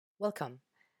Welcome.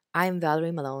 I'm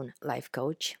Valerie Malone, life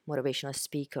coach, motivational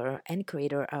speaker, and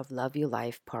creator of Love You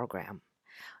Life program.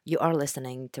 You are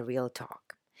listening to Real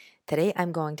Talk. Today,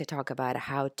 I'm going to talk about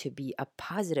how to be a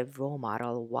positive role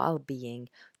model while being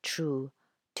true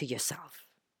to yourself.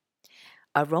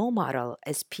 A role model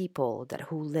is people that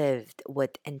who lived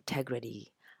with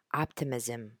integrity,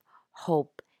 optimism,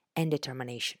 hope, and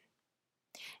determination.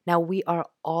 Now, we are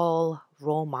all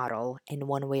role model in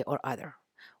one way or other,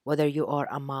 whether you are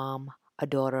a mom, a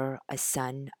daughter, a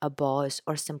son, a boss,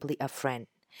 or simply a friend.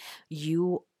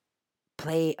 You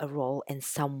play a role in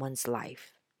someone's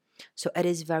life. So it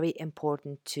is very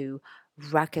important to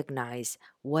recognize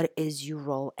what is your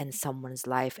role in someone's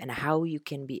life and how you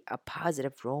can be a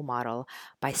positive role model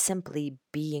by simply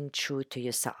being true to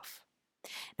yourself.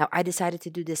 Now, I decided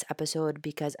to do this episode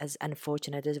because, as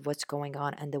unfortunate as what's going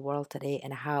on in the world today,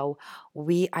 and how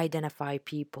we identify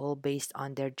people based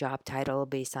on their job title,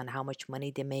 based on how much money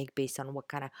they make, based on what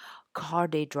kind of car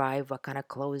they drive, what kind of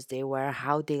clothes they wear,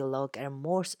 how they look, and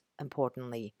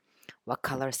importantly, what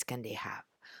color skin they have,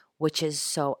 which is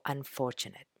so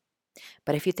unfortunate.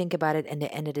 But if you think about it, in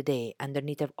the end of the day,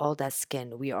 underneath of all that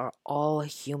skin, we are all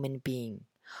human beings.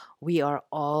 We are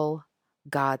all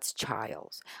God's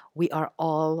childs. We are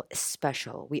all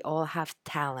special. We all have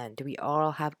talent. We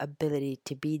all have ability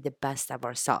to be the best of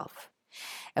ourselves.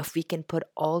 If we can put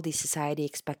all the society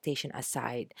expectation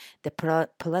aside, the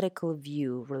political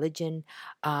view, religion,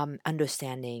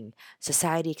 understanding,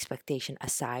 society expectation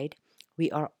aside, we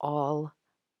are all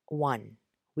one.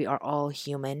 We are all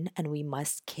human and we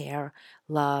must care,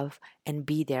 love, and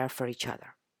be there for each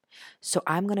other. So,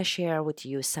 I'm going to share with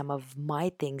you some of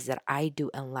my things that I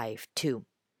do in life to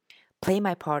play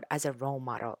my part as a role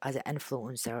model, as an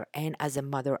influencer, and as a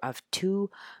mother of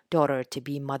two daughters to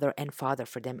be mother and father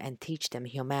for them and teach them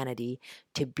humanity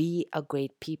to be a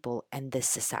great people in this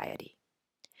society.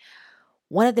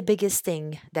 One of the biggest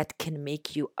thing that can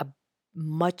make you a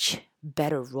much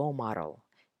better role model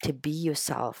to be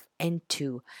yourself and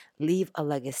to leave a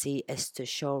legacy is to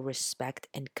show respect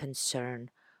and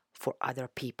concern for other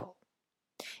people.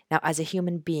 Now, as a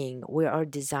human being, we are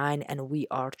designed and we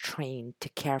are trained to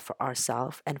care for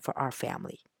ourselves and for our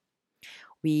family.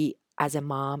 We, as a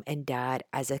mom and dad,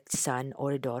 as a son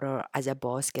or a daughter, as a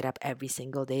boss, get up every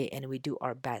single day and we do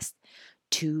our best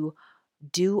to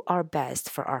do our best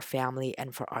for our family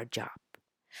and for our job.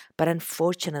 But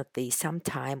unfortunately,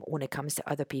 sometimes when it comes to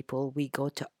other people, we go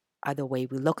to other way,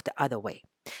 we look the other way.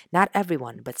 Not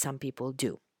everyone, but some people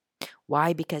do.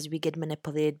 Why? Because we get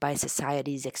manipulated by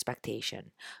society's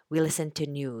expectation. We listen to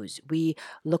news. We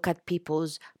look at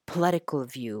people's political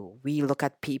view. We look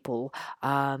at people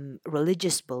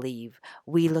religious belief.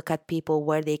 We look at people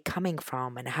where they coming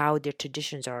from and how their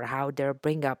traditions are, how their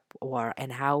bring up are,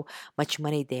 and how much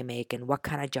money they make and what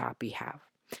kind of job we have.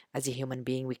 As a human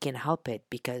being, we can help it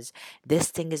because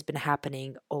this thing has been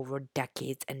happening over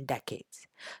decades and decades.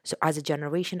 So as a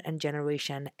generation and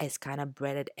generation is kind of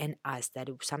bred in us that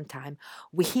sometimes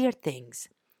we hear things,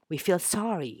 we feel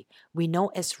sorry, we know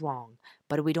it's wrong,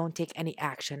 but we don't take any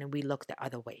action and we look the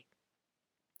other way.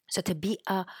 So to be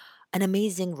an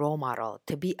amazing role model,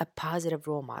 to be a positive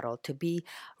role model, to be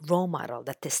role model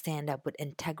that to stand up with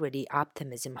integrity,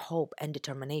 optimism, hope, and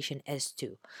determination is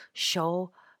to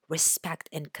show respect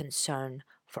and concern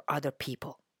for other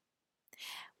people.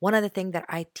 One of the things that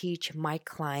I teach my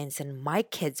clients and my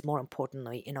kids, more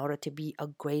importantly, in order to be a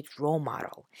great role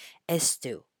model, is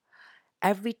to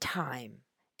every time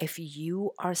if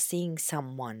you are seeing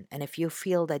someone and if you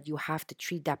feel that you have to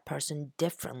treat that person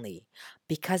differently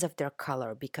because of their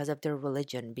color, because of their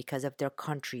religion, because of their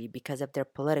country, because of their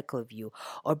political view,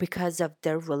 or because of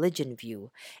their religion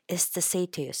view, is to say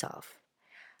to yourself,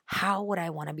 how would I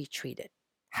want to be treated?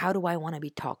 How do I want to be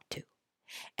talked to?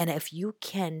 And if you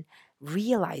can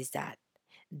realize that,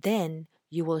 then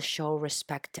you will show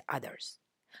respect to others.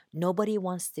 Nobody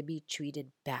wants to be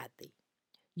treated badly.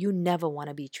 You never want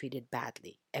to be treated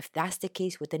badly. If that's the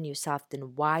case within yourself,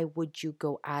 then why would you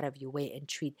go out of your way and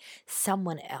treat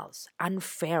someone else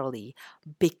unfairly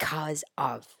because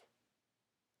of?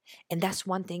 And that's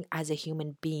one thing as a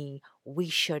human being we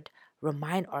should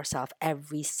remind ourselves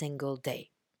every single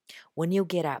day. When you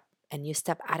get up and you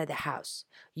step out of the house,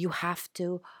 you have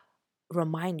to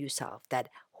remind yourself that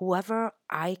whoever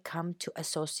I come to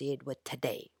associate with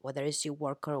today, whether it's your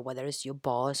worker, whether it's your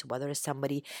boss, whether it's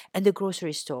somebody in the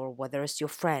grocery store, whether it's your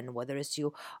friend, whether it's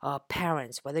your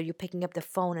parents, whether you're picking up the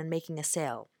phone and making a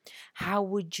sale, how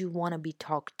would you want to be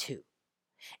talked to?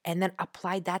 And then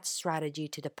apply that strategy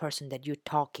to the person that you're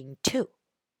talking to.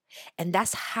 And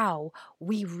that's how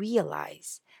we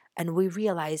realize. and we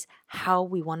realize how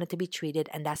we wanted to be treated,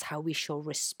 and that's how we show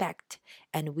respect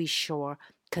and we show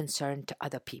concern to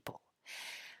other people.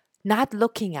 Not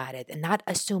looking at it and not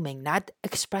assuming, not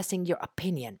expressing your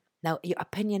opinion. Now, your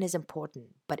opinion is important,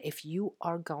 but if you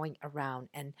are going around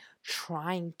and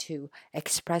trying to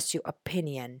express your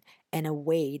opinion in a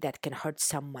way that can hurt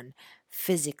someone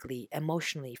physically,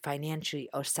 emotionally, financially,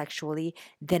 or sexually,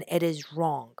 then it is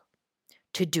wrong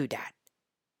to do that.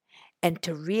 And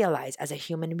to realize as a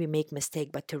human we make mistake,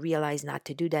 but to realize not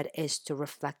to do that is to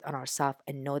reflect on ourselves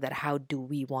and know that how do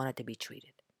we want it to be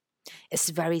treated. It's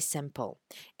very simple.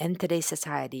 In today's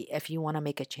society, if you want to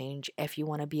make a change, if you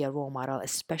want to be a role model,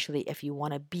 especially if you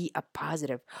want to be a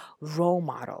positive role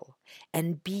model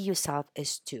and be yourself,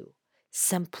 is to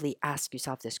simply ask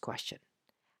yourself this question: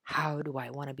 how do I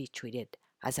want to be treated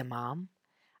as a mom,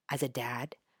 as a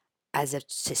dad, as a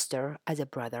sister, as a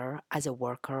brother, as a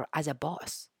worker, as a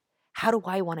boss? How do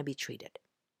I want to be treated?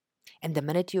 And the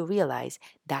minute you realize,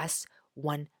 that's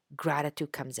when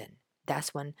gratitude comes in.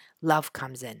 That's when love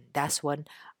comes in. That's when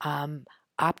um,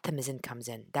 optimism comes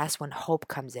in. That's when hope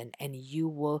comes in. And you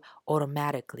will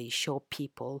automatically show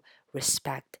people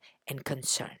respect and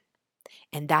concern.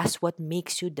 And that's what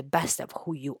makes you the best of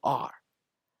who you are.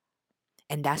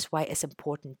 And that's why it's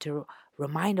important to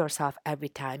remind ourselves every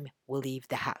time we leave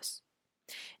the house.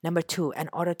 Number two, in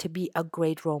order to be a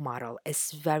great role model,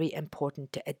 it's very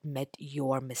important to admit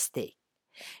your mistake.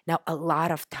 Now, a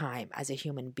lot of time as a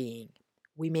human being,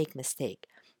 we make mistake,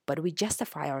 but we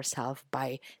justify ourselves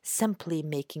by simply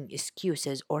making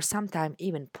excuses or sometimes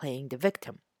even playing the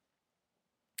victim.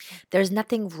 There's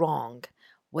nothing wrong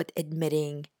with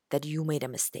admitting that you made a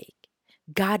mistake.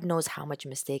 God knows how much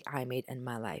mistake I made in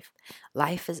my life.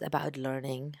 Life is about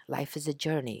learning. Life is a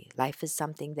journey. Life is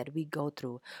something that we go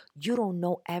through. You don't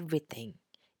know everything,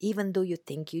 even though you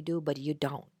think you do, but you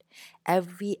don't.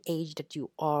 Every age that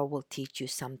you are will teach you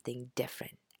something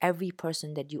different. Every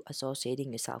person that you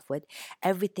associating yourself with,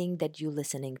 everything that you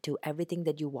listening to, everything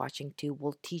that you watching to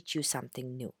will teach you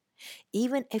something new.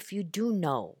 Even if you do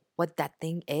know what that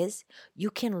thing is,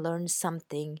 you can learn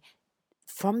something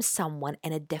from someone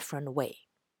in a different way.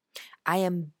 I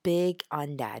am big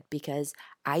on that because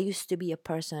I used to be a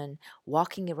person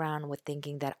walking around with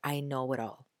thinking that I know it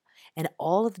all. And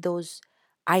all of those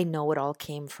I know it all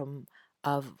came from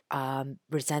of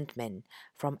resentment,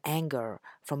 from anger,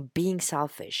 from being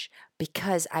selfish,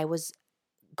 because I was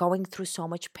going through so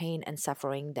much pain and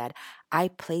suffering that I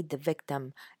played the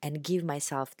victim and give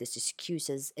myself this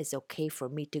excuses. It's okay for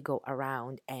me to go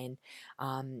around and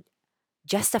um,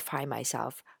 justify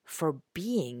myself for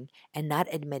being and not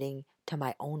admitting to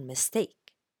my own mistake.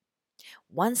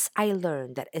 Once I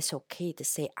learned that it's okay to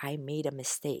say I made a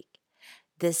mistake,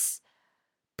 this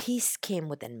peace came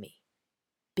within me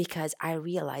because I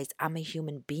realized I'm a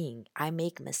human being. I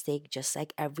make mistake just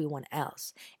like everyone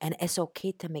else, and it's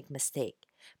okay to make mistake,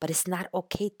 but it's not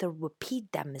okay to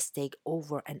repeat that mistake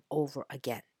over and over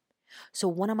again. So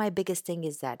one of my biggest thing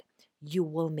is that you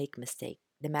will make mistake.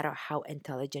 No matter how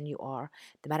intelligent you are,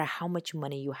 no matter how much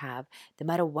money you have, no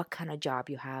matter what kind of job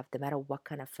you have, no matter what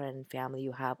kind of friend and family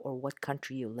you have, or what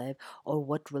country you live, or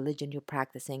what religion you're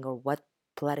practicing, or what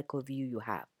political view you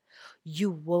have, you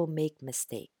will make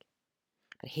mistake.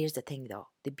 But here's the thing though,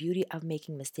 the beauty of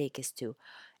making mistake is to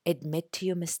admit to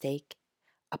your mistake,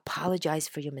 apologize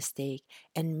for your mistake,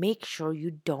 and make sure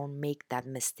you don't make that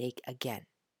mistake again.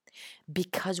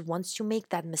 Because once you make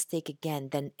that mistake again,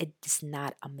 then it is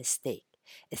not a mistake.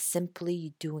 It's simply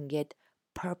you doing it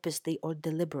purposely or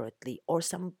deliberately, or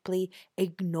simply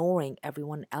ignoring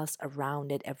everyone else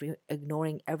around it,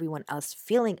 ignoring everyone else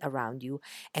feeling around you,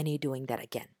 and you're doing that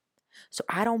again. So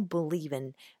I don't believe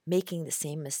in making the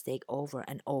same mistake over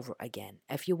and over again.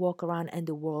 If you walk around in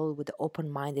the world with an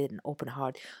open minded and open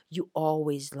heart, you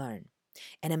always learn.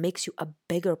 And it makes you a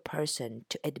bigger person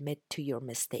to admit to your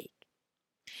mistake.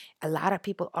 A lot of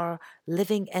people are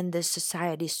living in this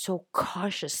society so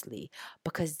cautiously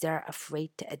because they're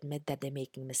afraid to admit that they're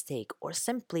making mistake, or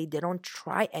simply they don't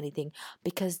try anything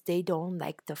because they don't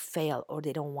like to fail or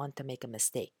they don't want to make a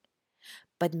mistake.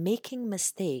 But making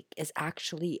mistake is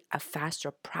actually a faster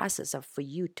process of for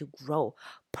you to grow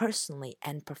personally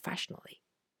and professionally.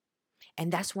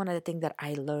 And that's one of the things that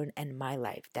I learned in my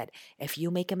life, that if you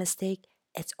make a mistake,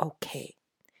 it's okay.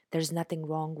 There's nothing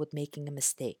wrong with making a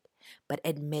mistake, but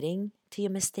admitting to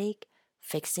your mistake,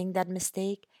 fixing that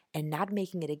mistake, and not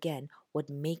making it again, what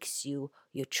makes you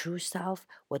your true self,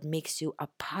 what makes you a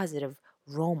positive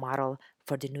role model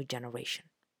for the new generation.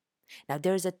 Now,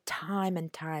 there's a time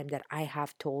and time that I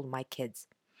have told my kids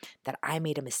that I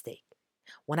made a mistake.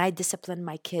 When I disciplined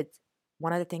my kids,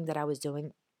 one of the things that I was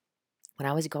doing, When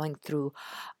I was going through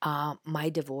my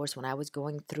divorce, when I was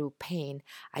going through pain,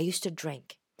 I used to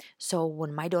drink. So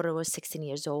when my daughter was 16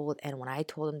 years old, and when I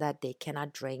told them that they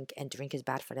cannot drink and drink is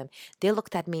bad for them, they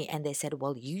looked at me and they said,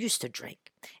 "Well, you used to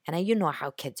drink," and you know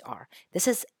how kids are. This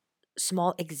is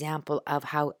small example of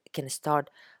how it can start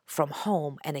from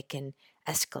home and it can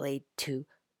escalate to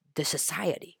the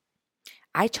society.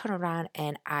 I turned around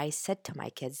and I said to my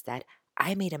kids that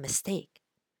I made a mistake.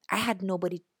 I had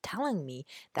nobody telling me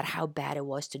that how bad it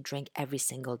was to drink every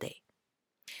single day.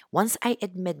 Once I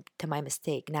admit to my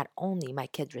mistake, not only my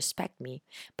kids respect me,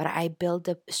 but I build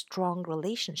a strong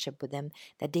relationship with them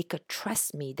that they could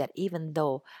trust me that even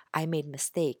though I made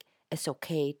mistake, it's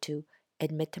okay to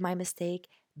admit to my mistake,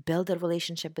 build a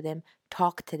relationship with them,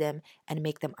 talk to them and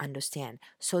make them understand.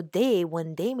 So they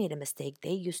when they made a mistake,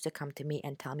 they used to come to me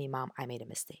and tell me, "Mom, I made a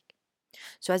mistake."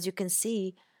 So as you can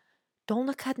see, don't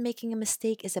look at making a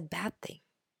mistake as a bad thing.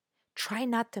 Try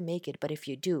not to make it, but if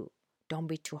you do, don't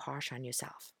be too harsh on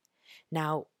yourself.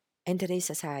 Now, in today's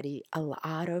society, a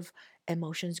lot of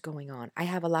emotions going on. I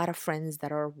have a lot of friends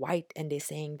that are white and they're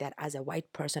saying that as a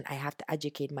white person, I have to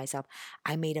educate myself.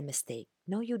 I made a mistake.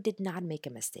 No, you did not make a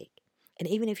mistake. And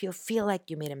even if you feel like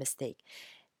you made a mistake,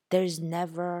 there's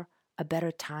never a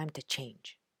better time to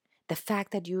change. The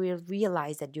fact that you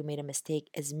realize that you made a mistake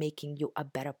is making you a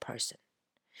better person.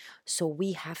 So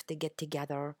we have to get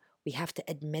together, we have to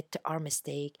admit to our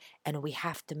mistake, and we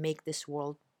have to make this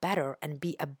world better and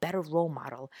be a better role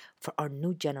model for our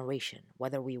new generation,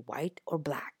 whether we white or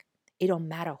black. It don't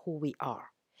matter who we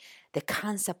are. The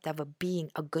concept of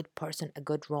being a good person, a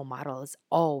good role model is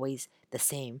always the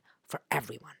same for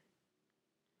everyone.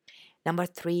 Number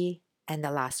three, and the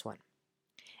last one.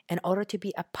 In order to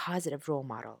be a positive role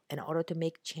model, in order to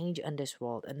make change in this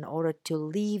world, in order to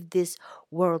leave this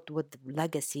world with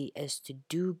legacy, is to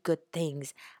do good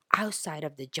things outside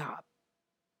of the job.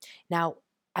 Now,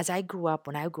 as I grew up,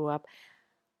 when I grew up,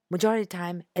 majority of the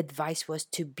time, advice was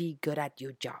to be good at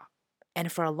your job.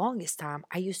 And for the longest time,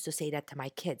 I used to say that to my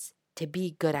kids, to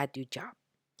be good at your job.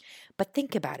 But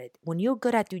think about it. When you're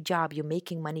good at your job, you're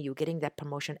making money, you're getting that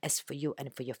promotion as for you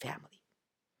and for your family.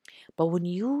 But when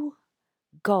you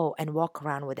go and walk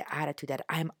around with the attitude that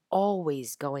I'm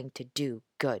always going to do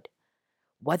good,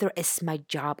 whether it's my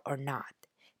job or not,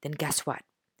 then guess what?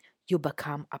 You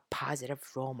become a positive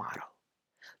role model.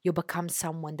 You become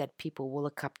someone that people will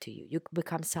look up to you. You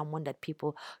become someone that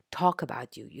people talk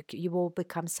about you. You will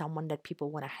become someone that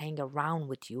people want to hang around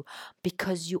with you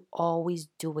because you always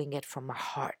doing it from a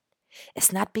heart.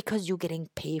 It's not because you're getting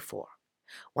paid for.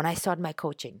 When I started my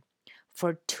coaching,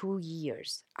 for 2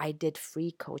 years, I did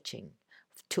free coaching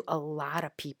to a lot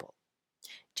of people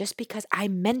just because I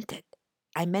meant it.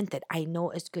 I meant it. I know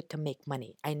it's good to make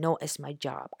money. I know it's my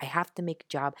job. I have to make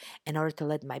a job in order to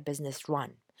let my business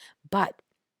run. But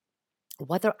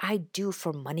whether I do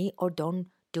for money or don't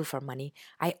do for money,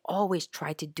 I always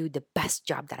try to do the best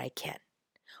job that I can.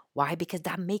 Why? Because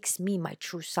that makes me my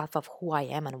true self of who I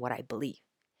am and what I believe.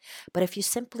 But if you're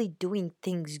simply doing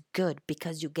things good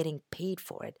because you're getting paid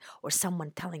for it or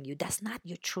someone telling you, that's not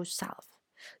your true self.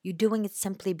 You're doing it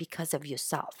simply because of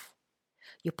yourself.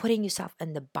 You're putting yourself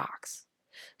in the box.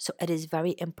 So it is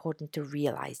very important to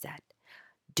realize that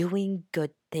doing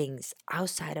good things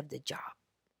outside of the job,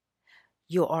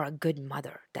 you are a good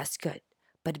mother. That's good.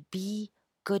 But be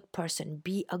good person,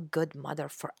 be a good mother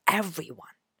for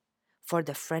everyone. For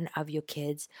the friend of your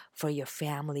kids, for your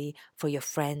family, for your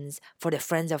friends, for the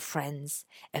friends of friends.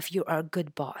 If you are a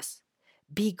good boss,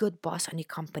 be good boss on your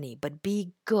company, but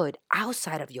be good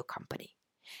outside of your company.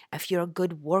 If you're a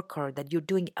good worker, that you're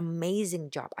doing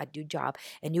amazing job at your job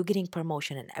and you're getting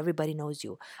promotion and everybody knows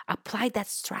you, apply that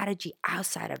strategy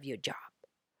outside of your job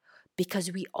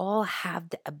because we all have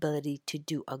the ability to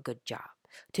do a good job,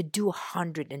 to do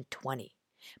 120.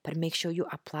 But make sure you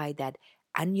apply that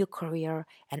on your career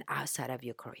and outside of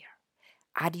your career,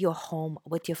 at your home,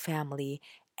 with your family,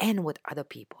 and with other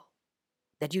people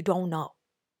that you don't know.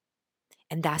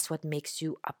 And that's what makes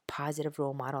you a positive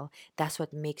role model. That's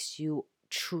what makes you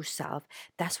true self.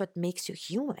 That's what makes you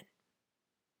human.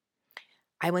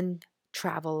 I went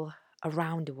travel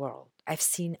around the world. I've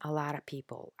seen a lot of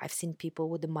people. I've seen people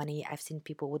with the money. I've seen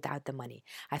people without the money.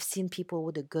 I've seen people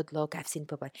with a good look. I've seen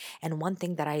people. And one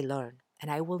thing that I learned, and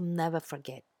I will never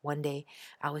forget, one day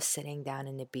I was sitting down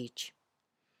in the beach,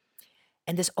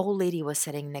 and this old lady was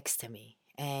sitting next to me.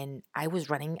 And I was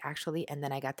running actually, and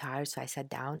then I got tired, so I sat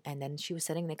down, and then she was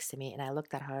sitting next to me, and I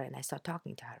looked at her and I started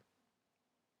talking to her.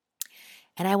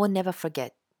 And I will never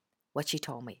forget what she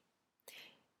told me.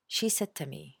 She said to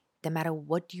me, no matter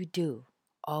what you do,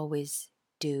 always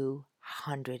do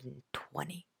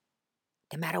 120.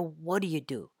 No matter what you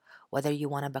do, Whether you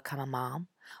want to become a mom,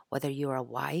 whether you're a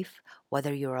wife,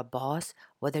 whether you're a boss,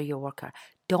 whether you're a worker,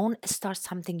 don't start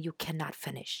something you cannot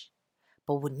finish.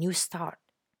 But when you start,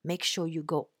 make sure you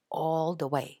go all the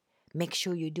way. Make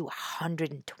sure you do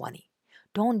 120.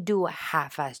 Don't do a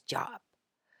half-assed job.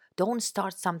 Don't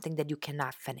start something that you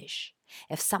cannot finish.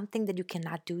 If something that you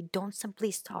cannot do, don't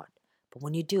simply start. But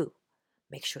when you do,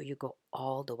 make sure you go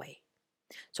all the way.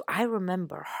 So I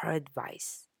remember her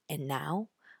advice, and now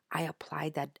I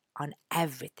apply that on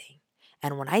everything.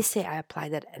 And when I say I apply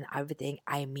that on everything,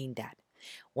 I mean that.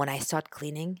 When I start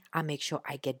cleaning, I make sure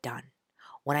I get done.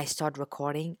 When I start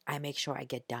recording, I make sure I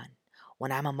get done.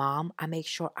 When I'm a mom, I make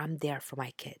sure I'm there for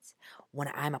my kids. When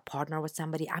I'm a partner with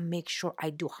somebody, I make sure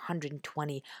I do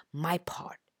 120 my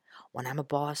part. When I'm a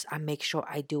boss, I make sure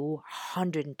I do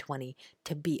 120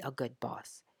 to be a good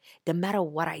boss. No matter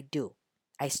what I do,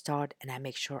 I start and I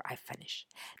make sure I finish.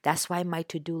 That's why my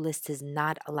to do list is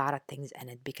not a lot of things in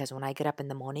it, because when I get up in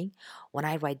the morning, when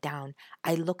I write down,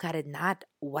 I look at it not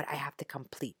what I have to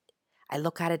complete. I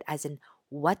look at it as in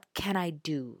what can I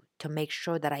do to make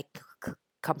sure that I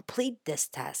complete this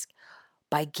task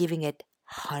by giving it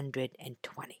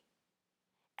 120.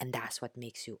 And that's what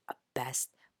makes you a best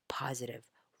positive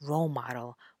role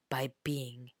model, by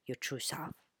being your true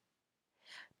self.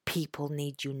 People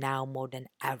need you now more than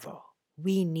ever.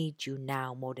 We need you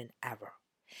now more than ever.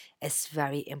 It's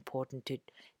very important to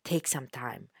take some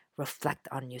time, reflect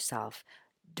on yourself,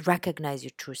 recognize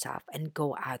your true self, and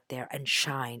go out there and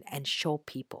shine and show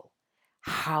people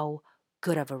how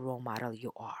good of a role model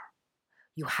you are.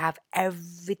 You have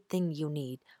everything you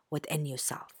need within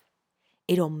yourself.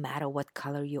 It don't matter what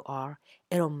color you are.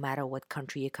 It don't matter what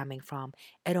country you're coming from.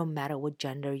 It don't matter what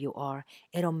gender you are.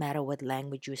 It don't matter what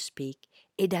language you speak.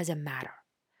 It doesn't matter.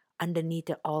 Underneath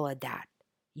all of that,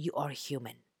 you are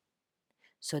human.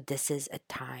 So this is a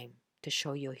time to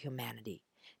show your humanity.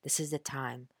 This is the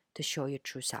time to show your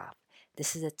true self.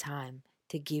 This is a time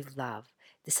to give love.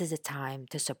 This is a time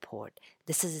to support.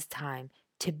 This is a time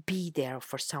to be there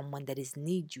for someone that is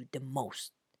need you the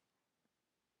most.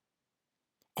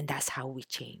 And that's how we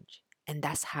change. And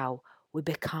that's how we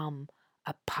become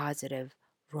a positive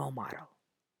role model.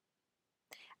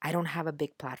 I don't have a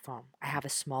big platform. I have a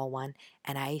small one,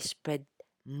 and I spread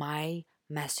my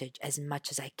message as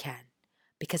much as I can,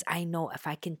 because I know if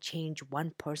I can change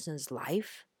one person's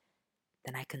life,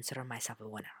 then I consider myself a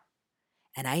winner.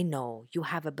 And I know you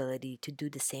have ability to do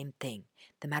the same thing,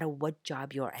 no matter what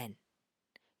job you're in.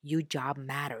 Your job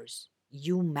matters.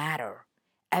 You matter.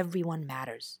 Everyone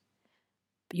matters.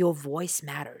 Your voice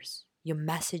matters. Your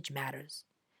message matters.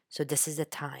 So this is the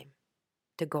time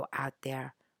to go out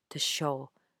there to show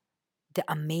the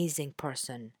amazing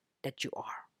person that you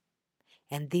are.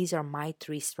 And these are my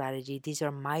three strategies. These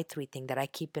are my three things that I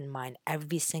keep in mind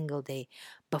every single day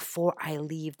before I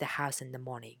leave the house in the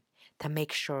morning, to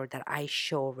make sure that I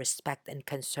show respect and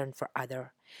concern for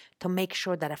other, to make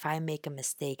sure that if I make a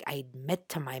mistake, I admit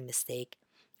to my mistake.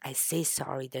 I say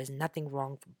sorry. There's nothing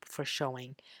wrong for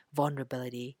showing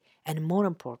vulnerability. And more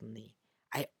importantly,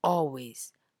 I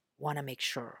always want to make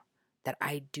sure that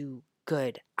I do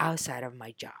good outside of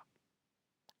my job,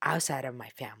 outside of my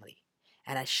family.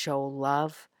 And I show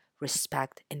love,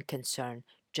 respect, and concern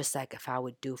just like if I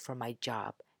would do for my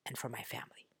job and for my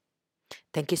family.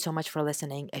 Thank you so much for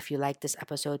listening. If you like this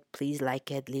episode, please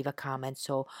like it, leave a comment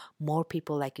so more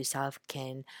people like yourself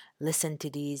can listen to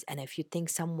these. And if you think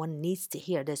someone needs to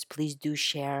hear this, please do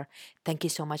share. Thank you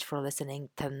so much for listening.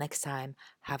 Till next time,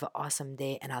 have an awesome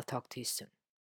day, and I'll talk to you soon.